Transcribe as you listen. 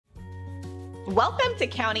Welcome to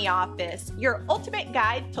County Office, your ultimate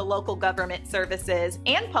guide to local government services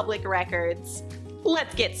and public records.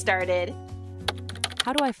 Let's get started.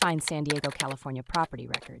 How do I find San Diego, California property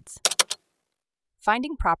records?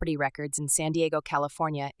 Finding property records in San Diego,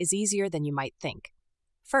 California is easier than you might think.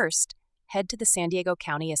 First, head to the San Diego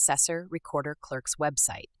County Assessor, Recorder, Clerk's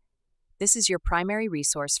website. This is your primary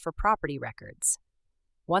resource for property records.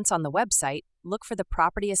 Once on the website, look for the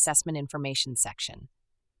Property Assessment Information section.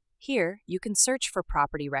 Here, you can search for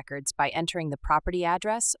property records by entering the property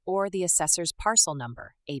address or the assessor's parcel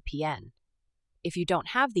number, APN. If you don't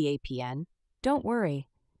have the APN, don't worry,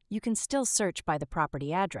 you can still search by the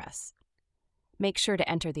property address. Make sure to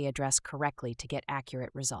enter the address correctly to get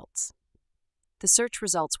accurate results. The search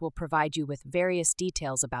results will provide you with various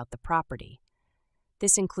details about the property.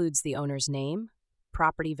 This includes the owner's name,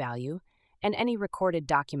 property value, and any recorded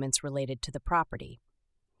documents related to the property.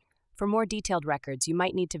 For more detailed records, you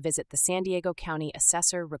might need to visit the San Diego County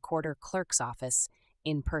Assessor, Recorder, Clerk's office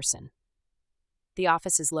in person. The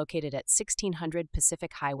office is located at 1600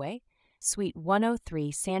 Pacific Highway, Suite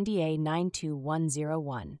 103, San Diego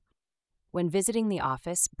 92101. When visiting the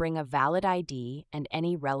office, bring a valid ID and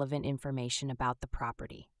any relevant information about the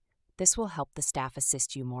property. This will help the staff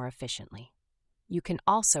assist you more efficiently. You can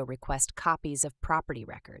also request copies of property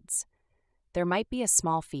records. There might be a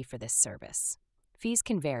small fee for this service. Fees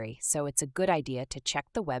can vary, so it's a good idea to check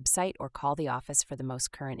the website or call the office for the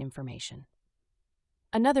most current information.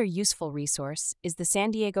 Another useful resource is the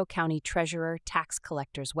San Diego County Treasurer Tax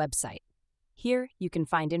Collector's website. Here, you can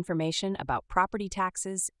find information about property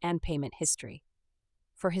taxes and payment history.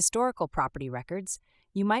 For historical property records,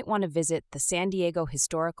 you might want to visit the San Diego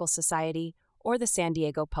Historical Society or the San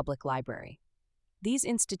Diego Public Library. These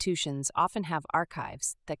institutions often have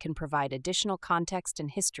archives that can provide additional context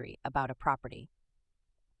and history about a property.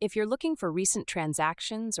 If you're looking for recent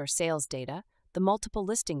transactions or sales data, the Multiple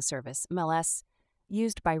Listing Service, MLS,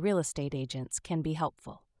 used by real estate agents can be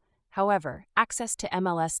helpful. However, access to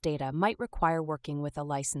MLS data might require working with a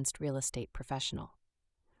licensed real estate professional.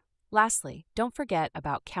 Lastly, don't forget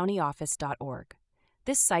about countyoffice.org.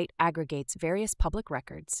 This site aggregates various public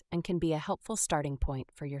records and can be a helpful starting point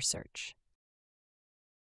for your search.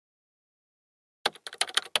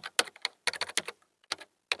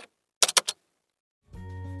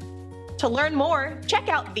 To learn more, check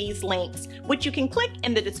out these links, which you can click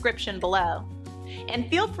in the description below. And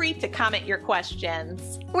feel free to comment your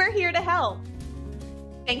questions. We're here to help.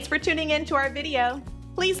 Thanks for tuning in to our video.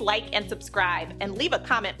 Please like and subscribe and leave a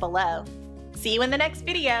comment below. See you in the next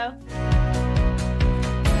video.